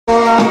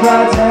I'm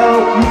glad to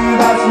help you,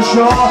 that's for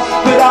sure.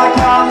 But I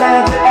can't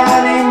let it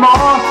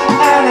anymore.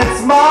 And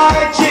it's my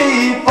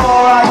G4.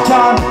 I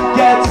can't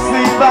get to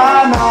sleep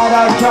at night.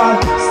 I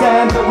can't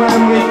stand it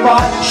when we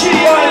fight. She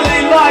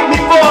only liked me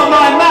for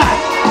my Mac.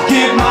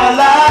 Give my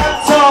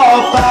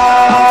laptop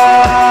back.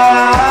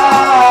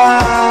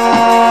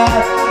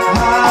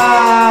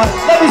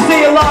 Let me see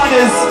your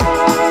lighters.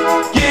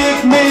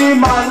 Give me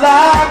my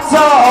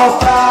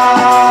laptop back.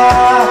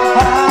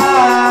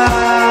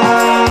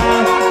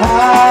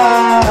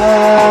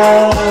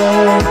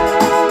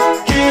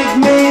 Give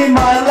me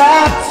my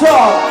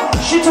laptop.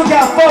 She took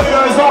our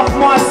photos off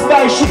my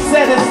space. She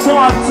said it's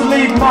time to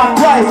leave my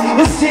place.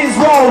 As tears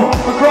roll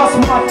across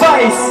my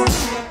face.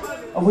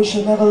 I wish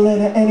I never let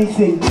her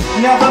anything.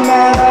 Never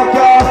met a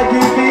girl like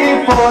you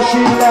before.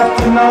 She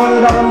left a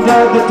note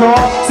under the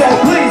door. Said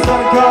please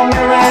don't come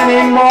here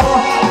anymore.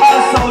 I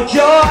sold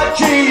your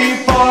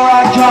G4.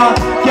 I can't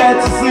get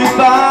to sleep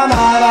at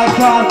night. I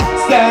can't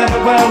stand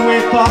it when we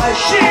fight.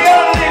 She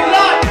only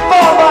liked me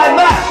for my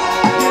Mac.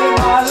 Give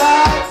my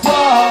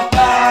laptop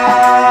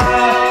back.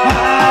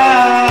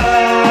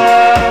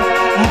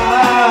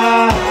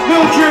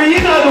 Mildura,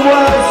 you know the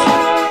words.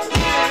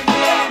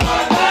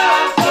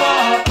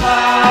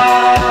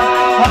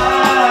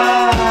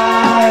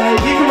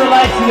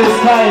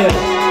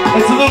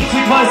 It's a little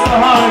too close to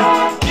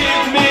home.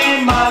 Give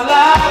me my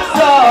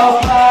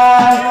laptop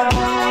back.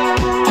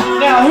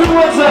 Now who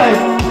wants a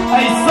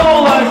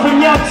solo from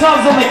Young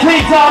Tubs on the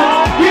guitar?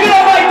 You're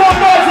gonna make more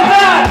noise than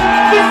that!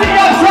 Mr.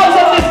 Young Tubs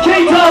on this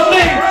guitar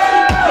thing!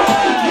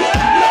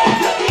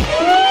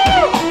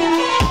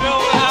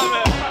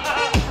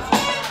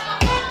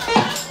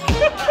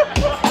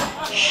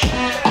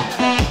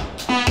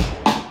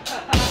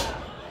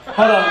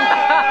 Hold on.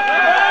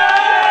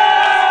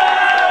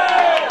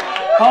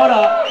 Hold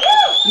up.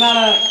 No,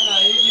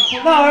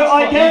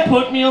 I get it.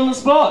 Put me on the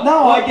spot.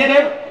 No, I get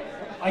it.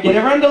 I get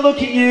everyone to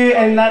look at you,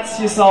 and that's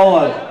your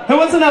solo. Who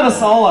wants another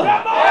solo?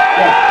 Yeah.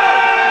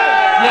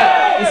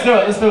 Yeah, let's do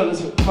it, let's do it, let's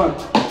do it. Come on.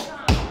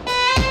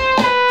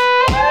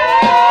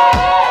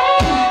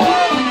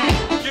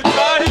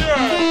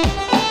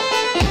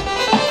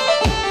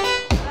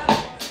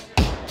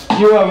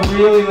 You are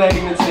really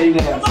letting the team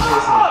down,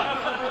 seriously.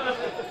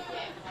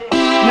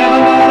 Never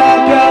met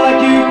a girl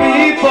like you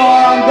before.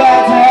 I'm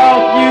glad to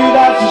help you,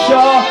 that's for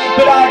sure.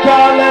 But I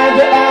can't let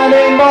it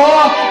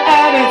anymore.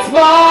 And it's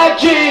my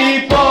G.